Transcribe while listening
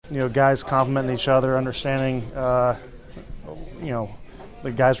guys complimenting each other, understanding, the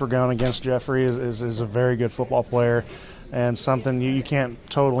guys we're going against. Jeffrey is a very good football player, and something you can't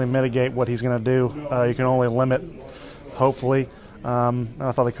totally mitigate what he's going to do. You can only limit, hopefully. And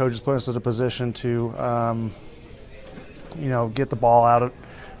I thought the coaches put us in a position to, get the ball out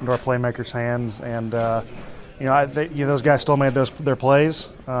into our playmakers' hands, and those guys still made their plays.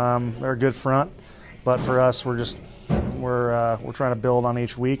 They're a good front, but for us, we're trying to build on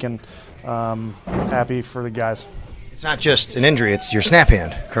each week, and happy for the guys. It's not just an injury; it's your snap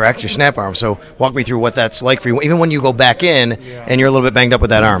hand, correct? Your snap arm. So walk me through what that's like for you, even when you go back in and you're a little bit banged up with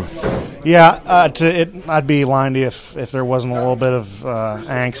that arm. Yeah, I'd be lying to you if there wasn't a little bit of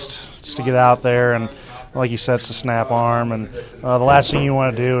angst just to get out there, and like you said, it's the snap arm, and the last thing you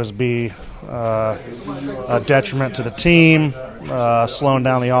want to do is be a detriment to the team, slowing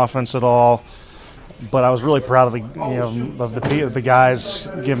down the offense at all. But I was really proud of the guys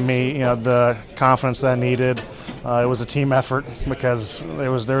giving me the confidence that I needed. It was a team effort because there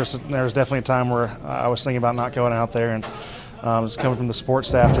was definitely a time where I was thinking about not going out there, and coming from the sports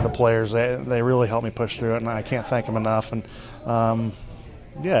staff to the players, they really helped me push through it, and I can't thank them enough. And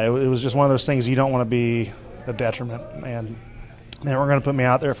it was just one of those things you don't want to be a detriment, and they weren't going to put me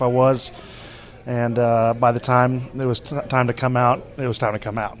out there if I was. And by the time it was time to come out, it was time to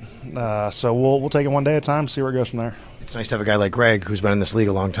come out. So we'll take it one day at a time, see where it goes from there. It's nice to have a guy like Greg, who's been in this league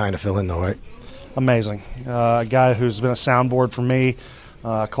a long time, to fill in, though, right? Amazing. A guy who's been a soundboard for me,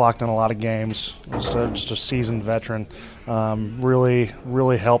 clocked in a lot of games, just a seasoned veteran. Really,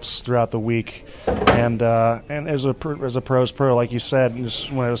 really helps throughout the week. And as a pro's pro, like you said,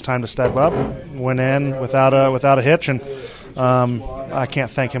 just when it was time to step up, went in without a hitch, and I can't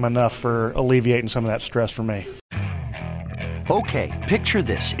thank him enough for alleviating some of that stress for me. Okay, picture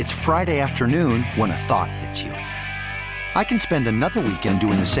this. It's Friday afternoon when a thought hits you. I can spend another weekend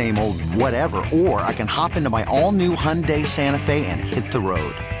doing the same old whatever, or I can hop into my all-new Hyundai Santa Fe and hit the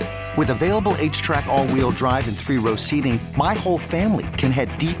road. With available H-Track all-wheel drive and 3-row seating, my whole family can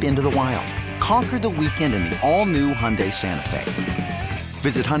head deep into the wild. Conquer the weekend in the all-new Hyundai Santa Fe.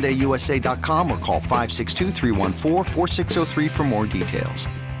 Visit HyundaiUSA.com or call 562-314-4603 for more details.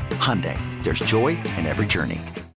 Hyundai, there's joy in every journey.